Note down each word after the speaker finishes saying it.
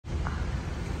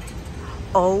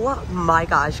Oh my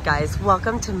gosh, guys,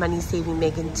 welcome to Money Saving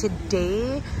Megan.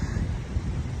 Today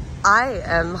I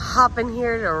am hopping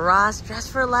here to Ross Dress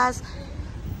for Less.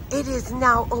 It is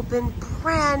now open,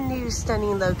 brand new,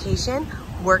 stunning location.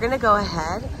 We're gonna go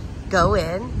ahead, go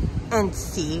in and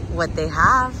see what they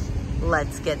have.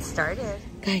 Let's get started.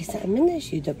 Guys, I'm in the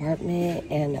shoe department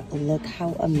and look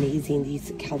how amazing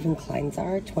these Calvin Kleins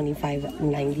are.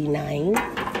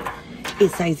 $25.99.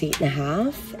 It's size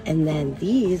 8.5, and then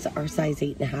these are size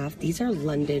 8.5. These are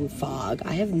London Fog.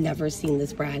 I have never seen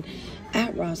this brand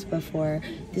at Ross before.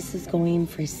 This is going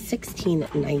for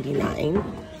 $16.99.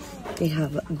 They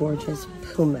have gorgeous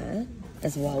Puma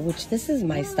as well, which this is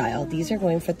my style. These are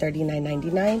going for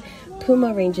 $39.99.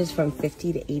 Puma ranges from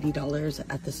 $50 to $80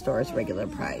 at the store's regular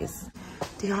price.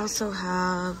 They also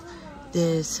have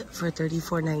this for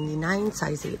 $34.99,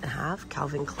 size 8.5,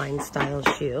 Calvin Klein style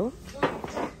shoe.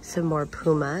 Some more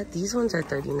Puma. These ones are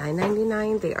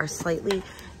 $39.99. They are slightly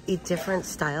a different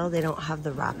style. They don't have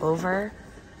the wrap over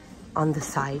on the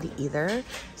side either.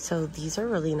 So these are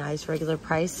really nice. Regular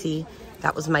price. See,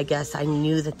 that was my guess. I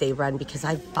knew that they run because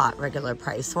I bought regular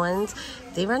price ones.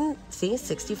 They run, see,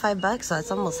 65 bucks. So that's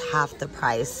almost half the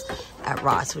price at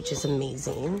Ross, which is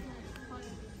amazing.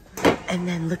 And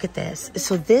then look at this.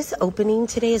 So this opening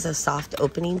today is a soft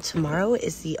opening. Tomorrow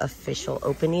is the official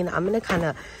opening. I'm going to kind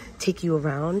of take you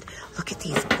around. Look at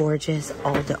these gorgeous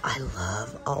Aldo. I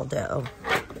love Aldo.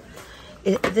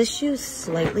 This shoe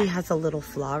slightly has a little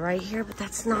flaw right here, but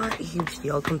that's not a huge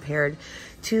deal compared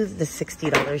to the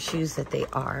 $60 shoes that they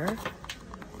are.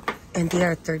 And they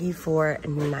are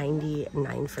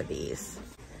 $34.99 for these.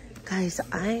 Guys,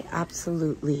 I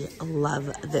absolutely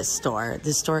love this store.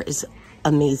 This store is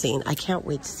amazing. I can't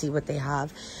wait to see what they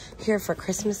have here for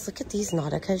Christmas. Look at these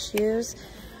Nautica shoes.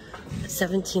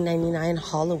 $17.99.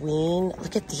 Halloween.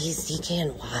 Look at these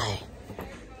DKNY.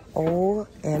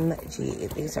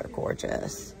 OMG. These are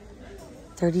gorgeous.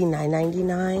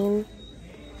 $39.99.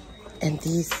 And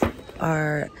these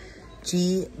are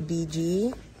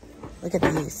GBG. Look at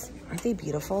these. Aren't they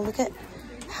beautiful? Look at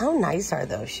how nice are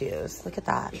those shoes. Look at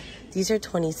that. These are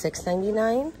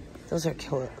 $26.99. Those are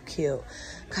cute.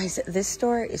 Guys, this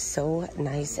store is so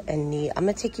nice and neat. I'm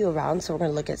going to take you around, so we're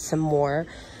going to look at some more.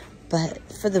 But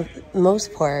for the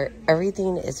most part,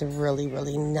 everything is really,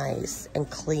 really nice and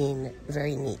clean.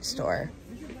 Very neat store.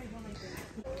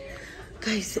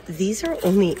 Guys, these are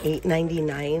only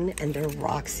 $8.99 and they're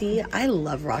Roxy. I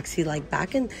love Roxy. Like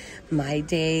back in my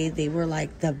day, they were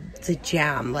like the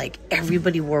jam. Like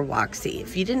everybody wore Roxy.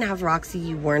 If you didn't have Roxy,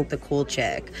 you weren't the cool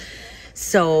chick.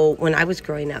 So when I was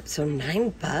growing up, so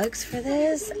 $9 for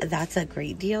this, that's a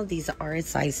great deal. These are a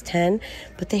size 10,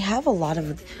 but they have a lot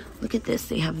of, look at this.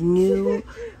 They have new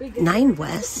 9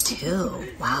 West too.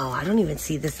 Wow, I don't even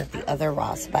see this at the other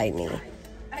Ross by me.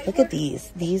 Look at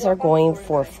these. These are going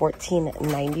for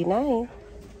 $14.99.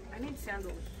 I need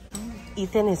sandals.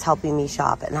 Ethan is helping me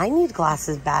shop, and I need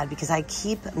glasses bad because I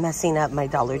keep messing up my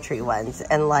Dollar Tree ones.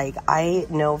 And like, I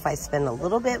know if I spend a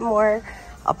little bit more,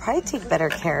 I'll probably take better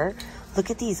care. Look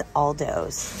at these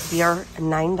Aldos. They are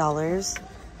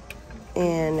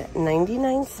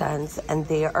 $9.99, and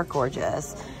they are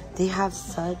gorgeous. They have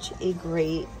such a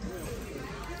great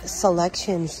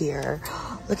selection here.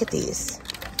 Look at these.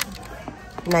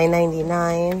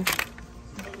 $9.99.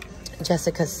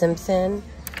 Jessica Simpson.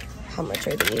 How much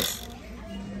are these?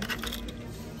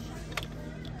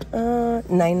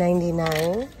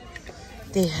 $9.99.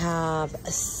 They have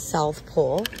a self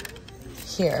pull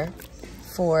here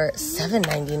for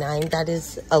 $7.99. That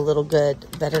is a little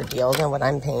better deal than what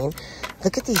I'm paying.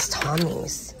 Look at these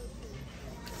Tommies.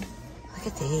 Look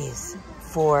at these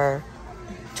for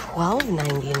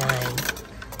 $12.99.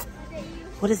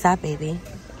 What is that, baby?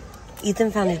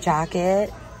 Ethan found a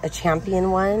jacket, a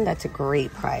Champion one. That's a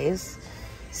great price.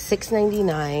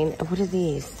 $6.99. And what are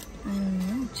these?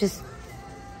 Just,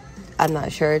 I'm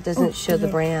not sure. It doesn't show the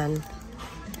brand.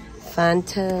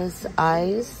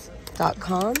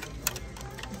 Fantaseyes.com.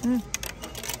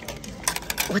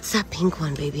 What's that pink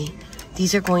one, baby?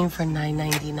 These are going for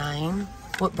 $9.99.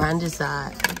 What brand is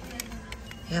that?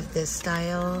 You have this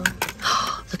style.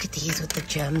 Look at these with the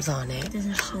gems on it.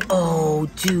 Oh,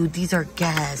 dude, these are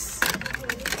Guess.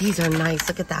 These are nice.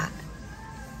 Look at that.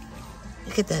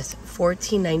 Look at this.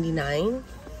 $14.99.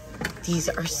 These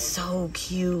are so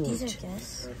cute. These are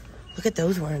Guess. Look at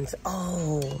those ones.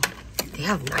 Oh, they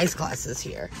have nice glasses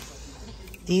here.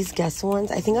 These Guess ones,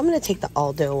 I think I'm going to take the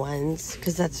Aldo ones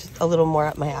because that's a little more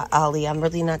up my alley. I'm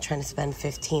really not trying to spend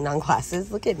 $15 on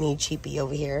glasses. Look at me, cheapie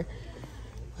over here.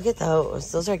 Look at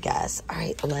those. Those are Guess. All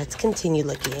right, let's continue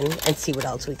looking and see what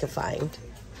else we can find.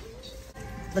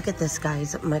 Look at this,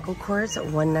 guys. Michael Kors at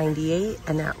 $198,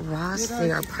 and at Ross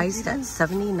they are priced at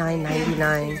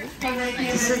 $79.99.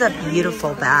 This is a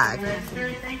beautiful bag.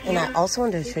 And I also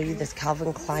wanted to show you this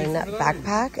Calvin Klein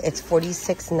backpack. It's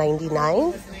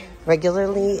 $46.99.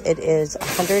 Regularly it is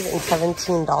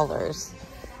 $117.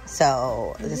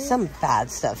 So there's some bad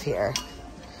stuff here.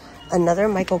 Another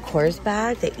Michael Kors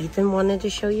bag that Ethan wanted to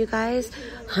show you guys,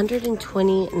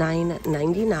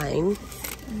 $129.99.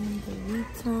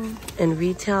 And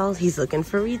retail, he's looking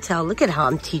for retail. Look at how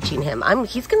I'm teaching him.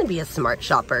 He's gonna be a smart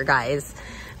shopper, guys.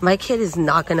 My kid is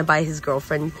not gonna buy his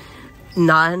girlfriend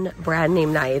non-brand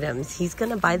name items. He's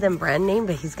gonna buy them brand name,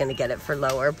 but he's gonna get it for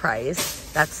lower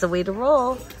price. That's the way to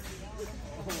roll.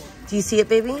 Do you see it,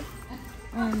 baby?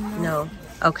 No.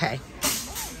 Okay.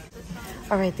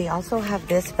 All right, they also have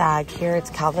this bag here. It's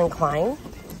Calvin Klein,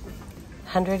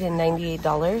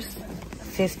 $198.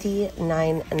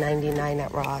 $59.99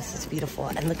 at Ross. It's beautiful.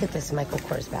 And look at this Michael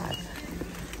Kors bag.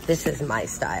 This is my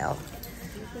style.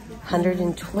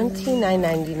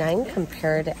 $129.99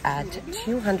 compared at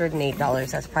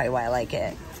 $208. That's probably why I like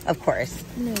it. Of course.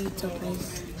 No retail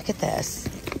price. Look at this.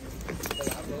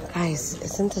 Guys,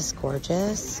 isn't this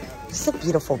gorgeous? This is a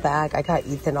beautiful bag. I got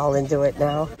Ethan all into it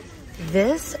now.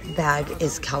 This bag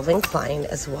is Calvin Klein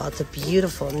as well. It's a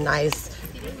beautiful, nice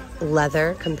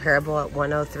leather, comparable at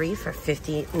 $103 for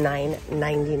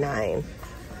 $59.99.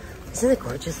 Isn't it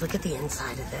gorgeous? Look at the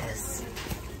inside of this.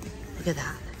 Look at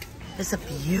that. It's a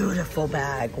beautiful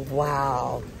bag.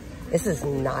 Wow. This is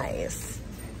nice.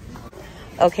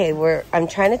 Okay, I'm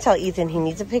trying to tell Ethan he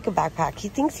needs to pick a backpack. He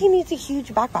thinks he needs a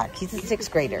huge backpack. He's a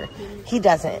 6th grader. He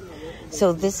doesn't.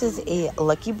 So this is a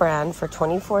Lucky Brand for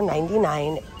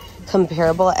 $24.99,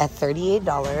 comparable at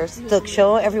 $38. Look,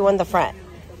 show everyone the front.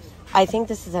 I think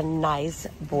this is a nice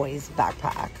boys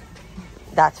backpack.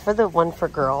 That's for the one for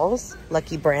girls,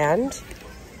 Lucky Brand.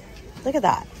 Look at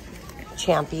that.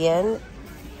 Champion.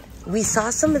 We saw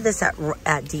some of this at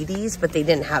Didi's, but they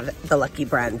didn't have the Lucky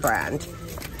Brand.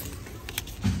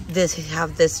 They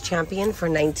have this Champion for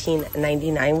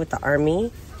 $19.99 with the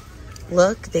army.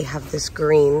 Look, they have this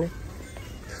green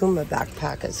Puma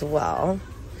backpack as well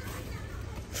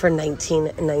for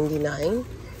 $19.99.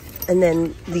 And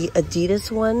then the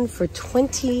Adidas one for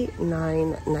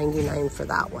 $29.99 for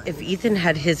that one. If Ethan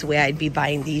had his way, I'd be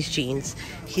buying these jeans.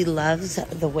 He loves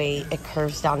the way it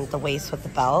curves down at the waist with the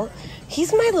belt.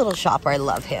 He's my little shopper. I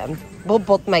love him. Well,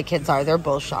 both my kids are. They're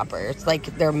both shoppers,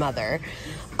 like their mother.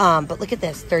 But look at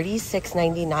this,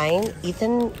 $36.99.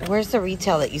 Ethan, where's the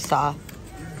retail that you saw?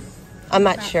 I'm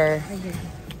not sure. Right here.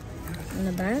 In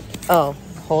the back? Oh,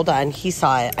 hold on. He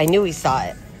saw it. I knew he saw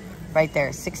it. Right there,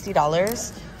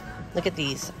 $60. Look at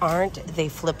these. Aren't they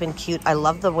flippin' cute? I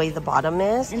love the way the bottom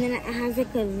is. And then it has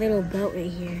like a little belt right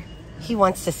here. He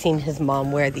wants to see his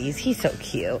mom wear these. He's so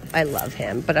cute. I love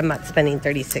him. But I'm not spending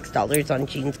 $36 on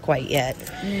jeans quite yet.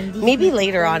 Maybe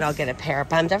later on I'll get a pair.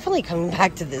 But I'm definitely coming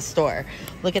back to this store.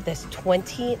 Look at this.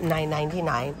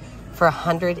 $29.99 for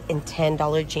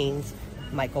 $110 jeans.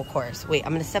 Michael Kors. Wait,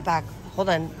 I'm going to step back. Hold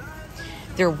on.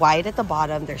 They're wide at the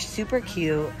bottom. They're super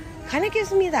cute. Kind of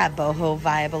gives me that boho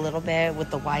vibe a little bit with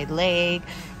the wide leg,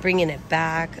 bringing it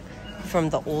back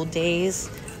from the old days.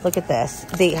 Look at this.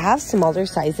 They have smaller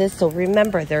sizes, so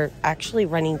remember, they're actually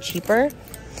running cheaper.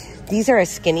 These are a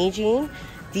skinny jean.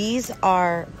 These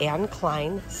are Anne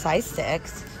Klein, size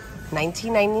 6,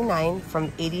 $19.99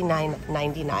 from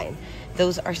 $89.99.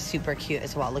 Those are super cute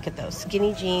as well. Look at those.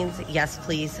 Skinny jeans, yes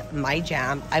please, my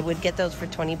jam. I would get those for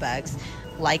 20 bucks,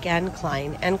 like Anne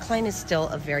Klein. Anne Klein is still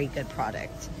a very good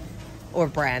product. Or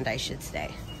brand, I should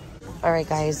say. All right,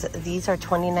 guys, these are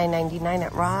 $29.99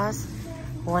 at Ross.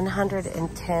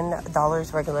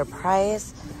 $110 regular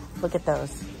price. Look at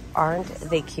those. Aren't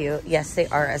they cute? Yes, they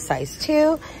are a size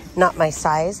 2. Not my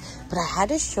size, but I had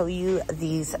to show you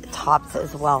these tops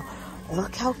as well.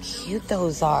 Look how cute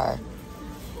those are.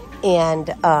 And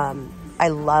I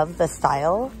love the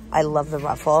style. I love the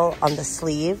ruffle on the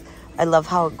sleeve. I love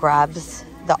how it grabs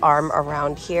the arm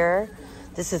around here.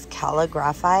 This is Cala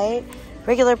Graphite.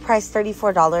 Regular price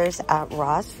 $34 at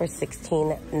Ross for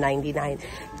 $16.99.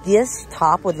 This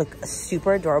top would look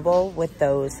super adorable with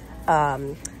those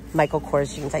Michael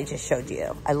Kors jeans I just showed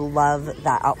you. I love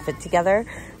that outfit together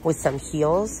with some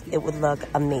heels. It would look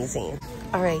amazing.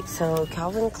 All right, so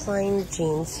Calvin Klein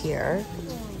jeans here.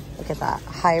 Look at that.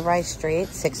 High-rise straight,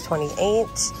 $628.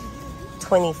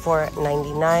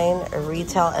 $24.99.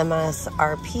 Retail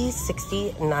MSRP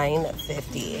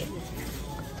 $69.50.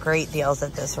 Great deals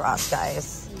at this Ross,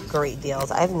 guys. Great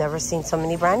deals. I've never seen so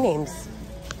many brand names.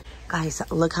 Guys,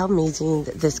 look how amazing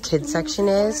this kids section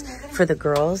is. For the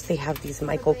girls, they have these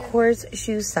Michael Kors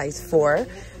shoes, size 4,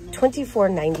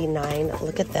 $24.99.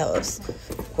 Look at those.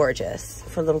 Gorgeous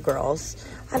for little girls.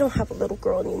 I don't have a little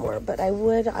girl anymore, but I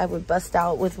would bust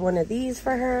out with one of these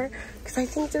for her because I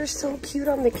think they're so cute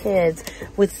on the kids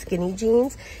with skinny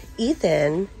jeans.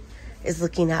 Ethan is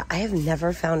looking at, I have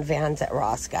never found Vans at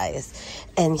Ross, guys,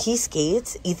 and he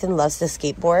skates. Ethan loves to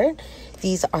skateboard.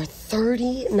 These are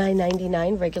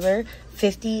 $39.99 regular,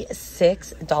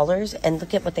 $56, and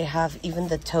look at what they have, even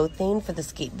the toe thing for the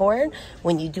skateboard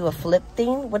when you do a flip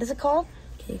thing. What is it called?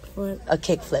 Kickflip. A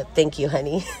kickflip. Thank you,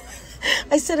 honey.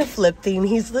 I said a flip thing.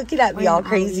 He's looking at me all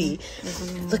crazy.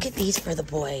 Look at these for the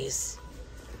boys.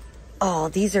 Oh,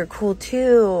 these are cool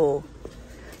too.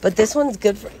 But this one's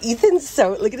good for Ethan's.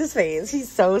 So look at his face.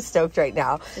 He's so stoked right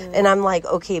now. Yeah. And I'm like,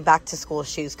 okay, back to school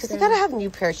shoes, because I gotta have a new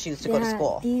pair of shoes to go to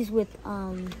school. These with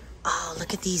Oh,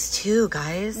 look at these too,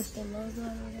 guys.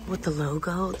 With the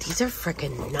logo. These are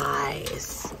freaking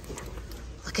nice.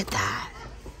 Look at that.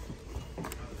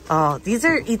 Oh, these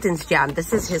are Ethan's jam.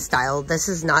 This is his style. This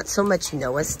is not so much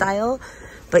Noah's style,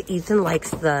 but Ethan likes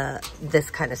this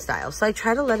kind of style. So I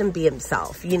try to let him be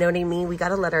himself. You know what I mean? We got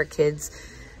to let our kids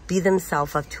be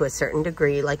themselves up to a certain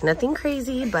degree. Like, nothing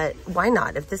crazy, but why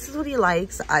not? If this is what he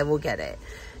likes, I will get it,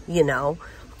 you know?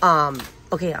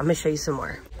 Okay, I'm going to show you some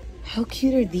more. How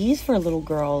cute are these for little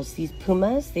girls? These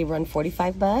Pumas, they run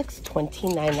 45 bucks,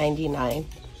 $29.99.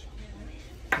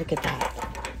 Look at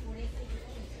that.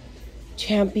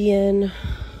 Champion,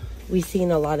 we've seen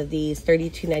a lot of these,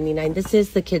 $32.99. This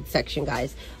is the kids section,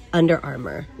 guys. Under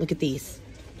Armour. Look at these.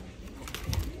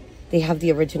 They have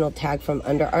the original tag from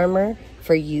Under Armour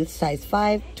for youth, size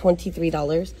 5,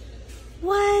 $23.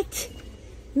 What?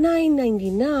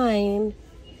 $9.99.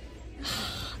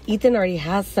 Ethan already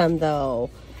has some though,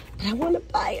 but I want to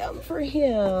buy them for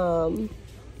him.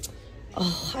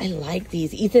 Oh, I like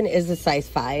these. Ethan is a size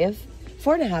 5,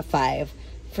 4.5, 5.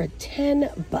 For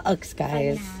 10 bucks,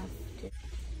 guys.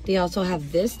 They also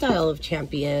have this style of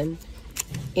Champion,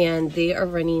 and they are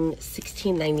running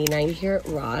 $16.99 here at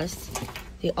Ross.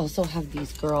 They also have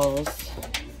these girls.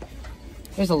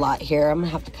 There's a lot here. I'm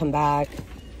gonna have to come back.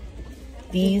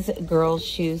 These girls'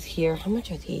 shoes here. How much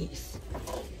are these?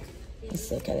 Let's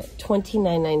look at it.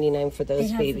 $29.99 for those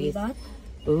babies. Reebok.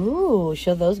 Ooh,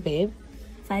 show those, babe.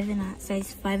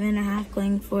 Size 5.5,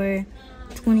 going for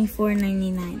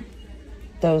 $24.99.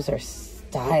 Those are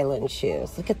styling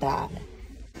shoes. Look at that.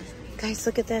 Guys,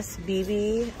 look at this.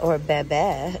 BB, or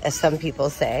Bebe, as some people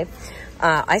say.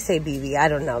 I say BB. I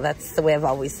don't know. That's the way I've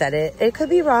always said it. It could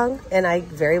be wrong, and I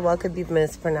very well could be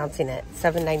mispronouncing it.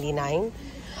 $7.99.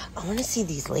 I want to see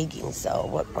these leggings, though,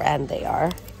 what brand they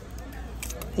are.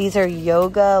 These are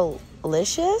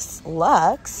Yoga-licious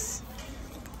Luxe.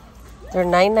 They're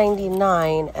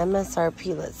 $9.99.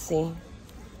 MSRP, let's see.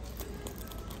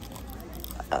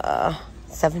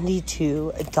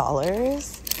 $72.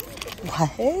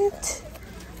 What?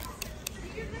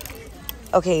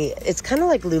 Okay, it's kind of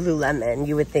like Lululemon,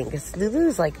 you would think. Because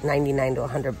Lulu's like 99 to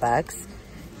 100 bucks.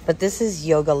 But this is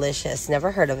Yoga-licious.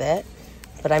 Never heard of it.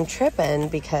 But I'm tripping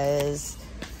because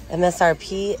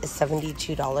MSRP is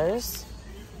 $72.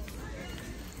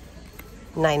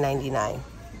 $9.99.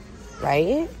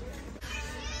 Right?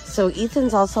 So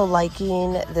Ethan's also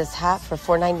liking this hat for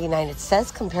 $4.99. It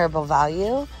says comparable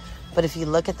value, but if you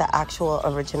look at the actual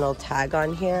original tag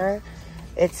on here,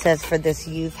 it says for this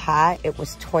youth hat, it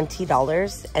was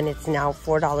 $20, and it's now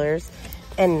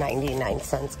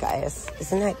 $4.99, guys.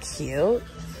 Isn't that cute?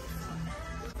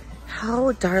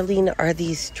 How darling are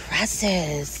these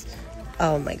dresses?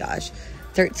 Oh my gosh.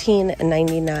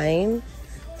 $13.99.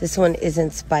 This one is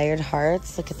Inspired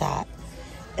Hearts. Look at that.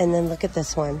 And then look at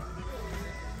this one.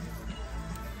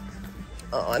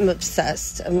 Oh, I'm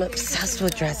obsessed. I'm obsessed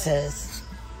with dresses.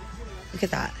 Look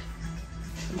at that.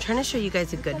 I'm trying to show you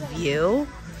guys a good view.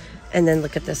 And then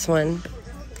look at this one.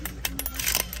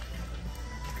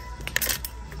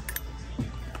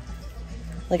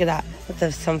 Look at that with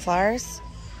the sunflowers.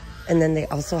 And then they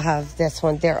also have this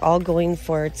one. They're all going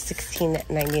for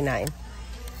 $16.99.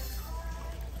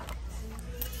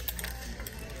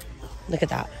 Look at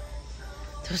that.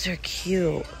 Those are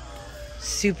cute.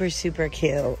 Super, super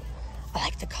cute. I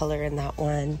like the color in that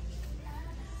one.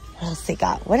 What else they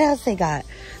got? What else they got?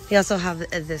 They also have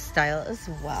this style as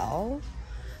well.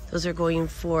 Those are going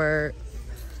for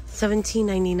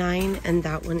 $17.99, and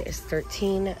that one is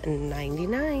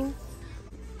 $13.99.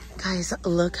 Guys,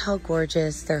 look how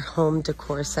gorgeous their home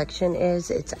decor section is.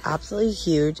 It's absolutely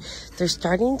huge. They're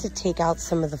starting to take out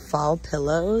some of the fall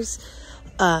pillows,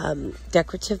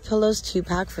 decorative pillows,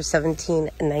 2-pack for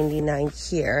 $17.99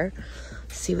 here.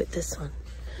 Let's see what this one.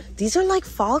 These are like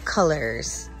fall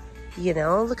colors, you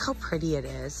know? Look how pretty it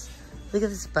is. Look at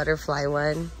this butterfly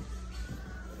one.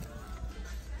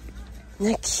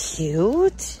 Isn't that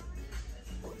cute?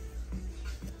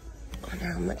 I wonder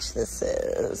how much this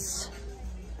is.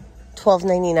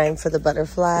 $12.99 for the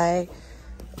butterfly.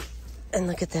 And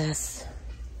look at this.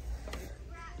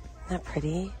 Isn't that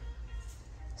pretty?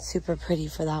 Super pretty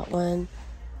for that one.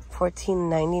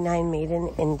 $14.99 made in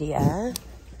India.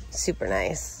 Super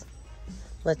nice.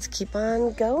 Let's keep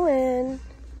on going.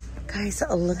 Guys,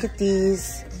 look at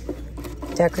these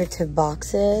decorative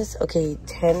boxes. Okay,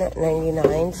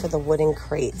 $10.99 for the wooden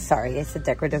crate. Sorry, I said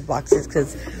decorative boxes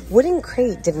because wooden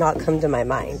crate did not come to my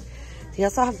mind. They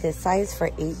also have this size for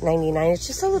 $8.99. It's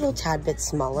just a little tad bit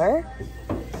smaller.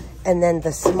 And then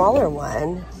the smaller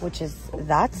one, which is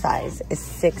that size, is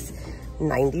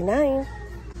 $6.99.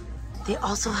 They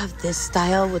also have this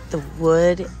style with the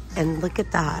wood, and look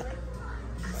at that.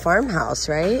 Farmhouse,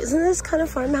 right? Isn't this kind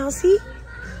of farmhousey?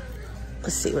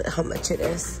 Let's see how much it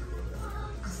is.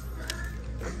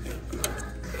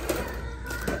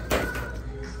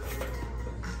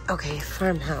 Okay,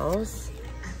 farmhouse.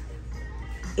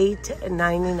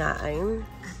 $8.99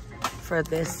 for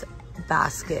this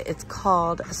basket. It's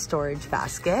called a storage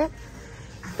basket.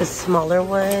 The smaller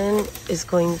one is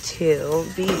going to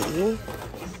be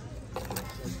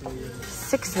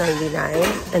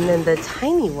 $6.99, and then the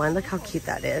tiny one, look how cute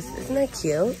that is. Isn't that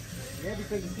cute?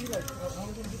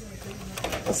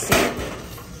 Let's see.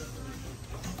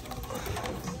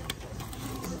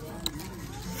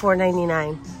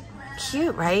 $4.99.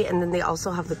 Cute, right? And then they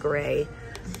also have the gray.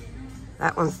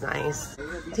 That one's nice.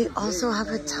 They also have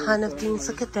a ton of things.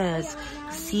 Look at this.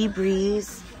 Sea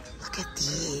breeze. Look at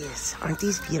these. Aren't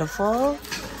these beautiful?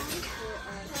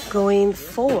 Going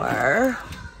for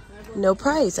no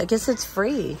price. I guess it's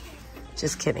free.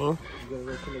 Just kidding.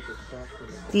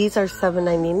 These are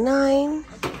 $7.99.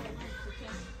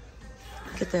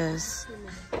 Look at this.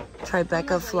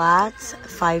 Tribeca flats.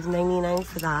 $5.99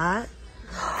 for that.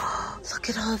 Look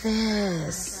at all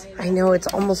this. I know it's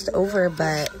almost over,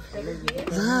 but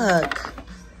look.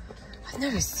 I've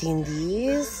never seen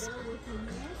these.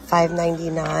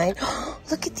 $5.99.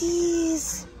 Look at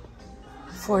these.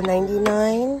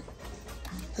 $4.99.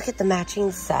 Look at the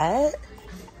matching set.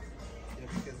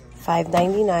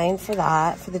 $5.99 for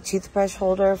that. For the toothbrush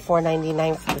holder,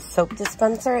 $4.99 for the soap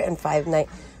dispenser, and $5.99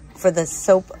 for the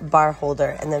soap bar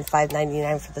holder, and then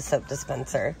 $5.99 for the soap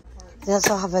dispenser. They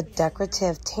also have a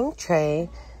decorative tank tray.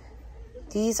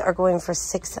 These are going for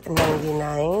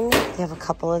 $6.99. They have a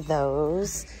couple of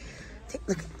those.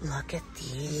 Look at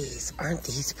these. Aren't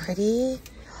these pretty?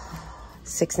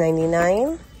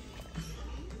 $6.99.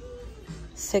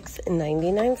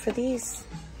 $6.99 for these.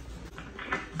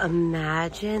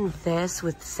 Imagine this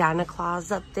with Santa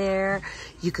Claus up there.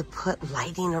 You could put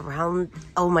lighting around.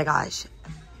 Oh my gosh.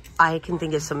 I can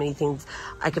think of so many things.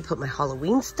 I could put my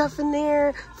Halloween stuff in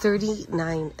there.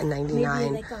 $39.99. Maybe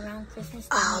like around Christmas.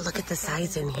 Oh, look at the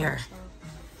size in here.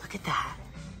 Look at that.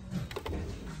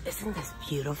 Isn't this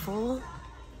beautiful?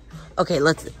 Okay,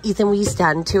 Ethan, will you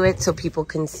stand to it so people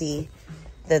can see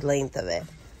the length of it?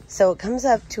 So it comes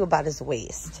up to about his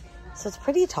waist. So it's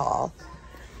pretty tall.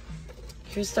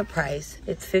 Here's the price.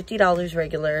 It's $50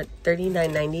 regular,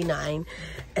 $39.99.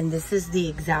 And this is the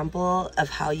example of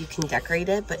how you can decorate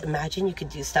it. But imagine you could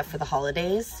do stuff for the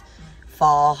holidays.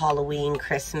 Fall, Halloween,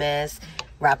 Christmas.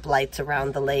 Wrap lights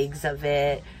around the legs of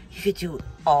it. You could do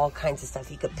all kinds of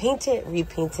stuff. You could paint it,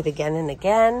 repaint it again and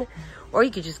again. Or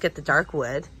you could just get the dark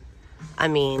wood. I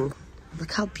mean,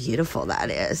 look how beautiful that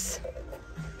is.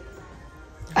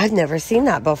 I've never seen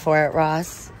that before at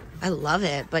Ross. I love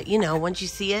it. But, you know, once you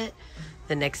see it,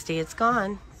 the next day it's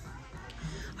gone.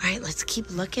 All right, let's keep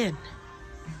looking.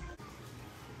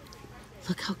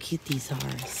 Look how cute these are.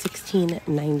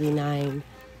 $16.99.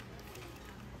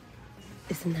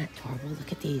 Isn't that adorable?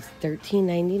 Look at these.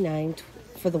 $13.99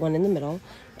 for the one in the middle.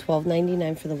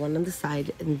 $12.99 for the one on the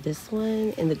side. And this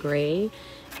one in the gray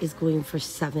is going for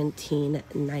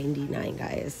 $17.99,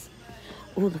 guys.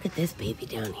 Oh, look at this baby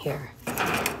down here.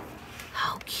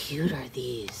 How cute are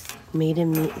these? Made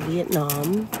in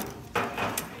Vietnam.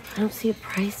 I don't see a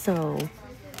price though.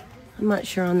 I'm not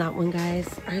sure on that one, guys.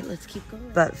 All right, let's keep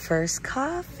going. But first,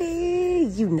 coffee.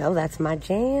 You know that's my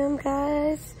jam,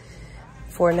 guys.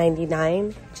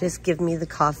 $4.99. Just give me the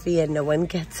coffee and no one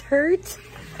gets hurt.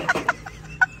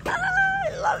 I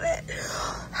love it.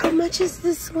 How much is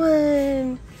this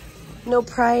one? No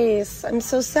price. I'm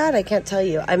so sad. I can't tell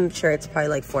you. I'm sure it's probably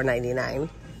like $4.99.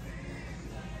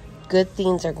 Good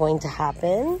things are going to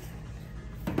happen.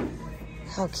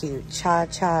 How cute.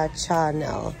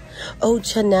 Chanel. Oh,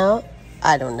 Chanel.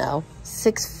 I don't know.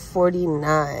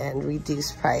 $6.49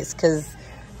 reduced price because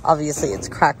obviously it's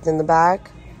cracked in the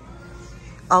back.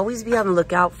 Always be on the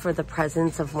lookout for the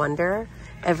Presence of Wonder.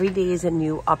 Every day is a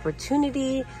new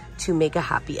opportunity to make a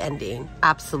happy ending.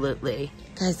 Absolutely.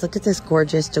 Guys, look at this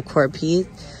gorgeous decor piece.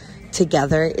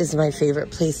 Together is my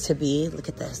favorite place to be. Look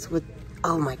at this with,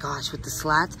 oh my gosh, with the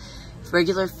slats.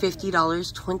 Regular $50,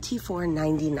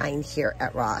 $24.99 here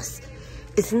at Ross.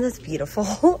 Isn't this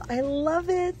beautiful? I love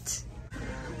it.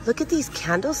 Look at these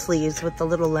candle sleeves with the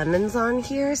little lemons on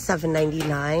here,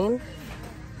 $7.99.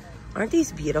 Aren't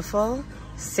these beautiful?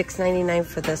 $6.99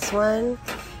 for this one.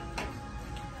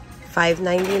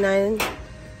 $5.99.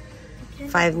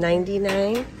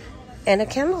 $5.99. And a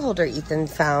candle holder Ethan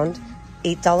found.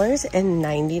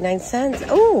 $8.99.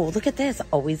 Oh, look at this.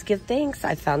 Always give thanks.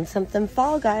 I found something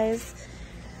fall, guys.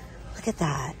 Look at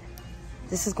that.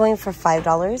 This is going for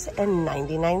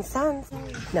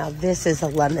 $5.99. Now, this is a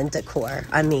lemon decor.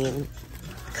 I mean,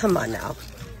 come on now.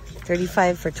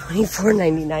 $35 for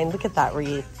 $24.99. Look at that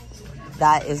wreath.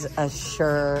 That is a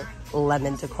sure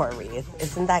lemon decor wreath.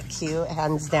 Isn't that cute?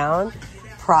 Hands down.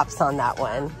 Props on that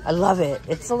one. I love it.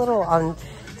 It's a little on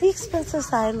the expensive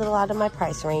side, a little out of my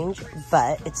price range,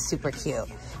 but it's super cute.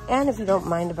 And if you don't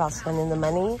mind about spending the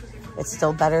money, it's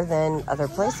still better than other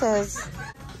places.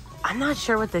 I'm not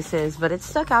sure what this is, but it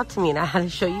stuck out to me and I had to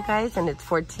show you guys, and it's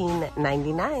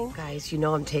 $14.99. Guys, you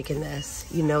know I'm taking this.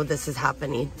 You know this is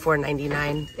happening.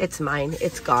 $4.99. It's mine.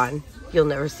 It's gone. You'll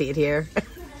never see it here.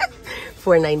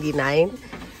 $4.99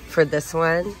 for this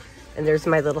one. And there's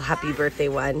my little happy birthday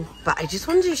one. But I just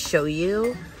wanted to show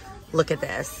you. Look at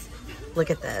this. Look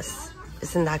at this.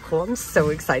 Isn't that cool? I'm so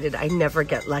excited. I never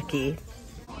get lucky.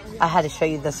 I had to show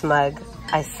you this mug.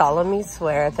 I solemnly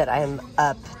swear that I'm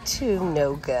up to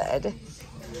no good.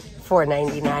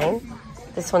 $4.99.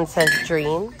 This one says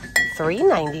dream.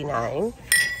 $3.99.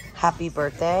 Happy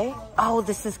birthday. Oh,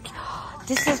 this is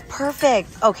perfect.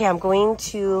 Okay, I'm going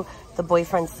to the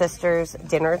boyfriend's sister's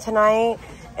dinner tonight,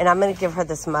 and I'm gonna give her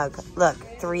this mug. Look,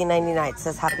 $3.99. It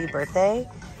says happy birthday.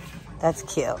 That's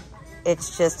cute.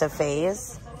 It's just a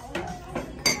phase.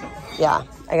 Yeah,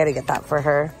 I gotta get that for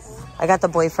her. I got the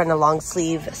boyfriend a long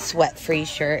sleeve sweat-free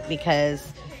shirt because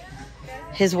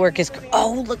his work is...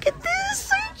 Oh, look at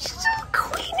this.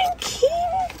 Queen and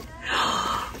king.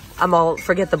 I'm all...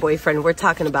 Forget the boyfriend. We're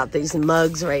talking about these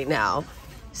mugs right now.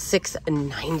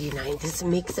 $6.99. This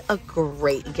makes a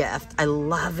great gift. I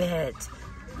love it.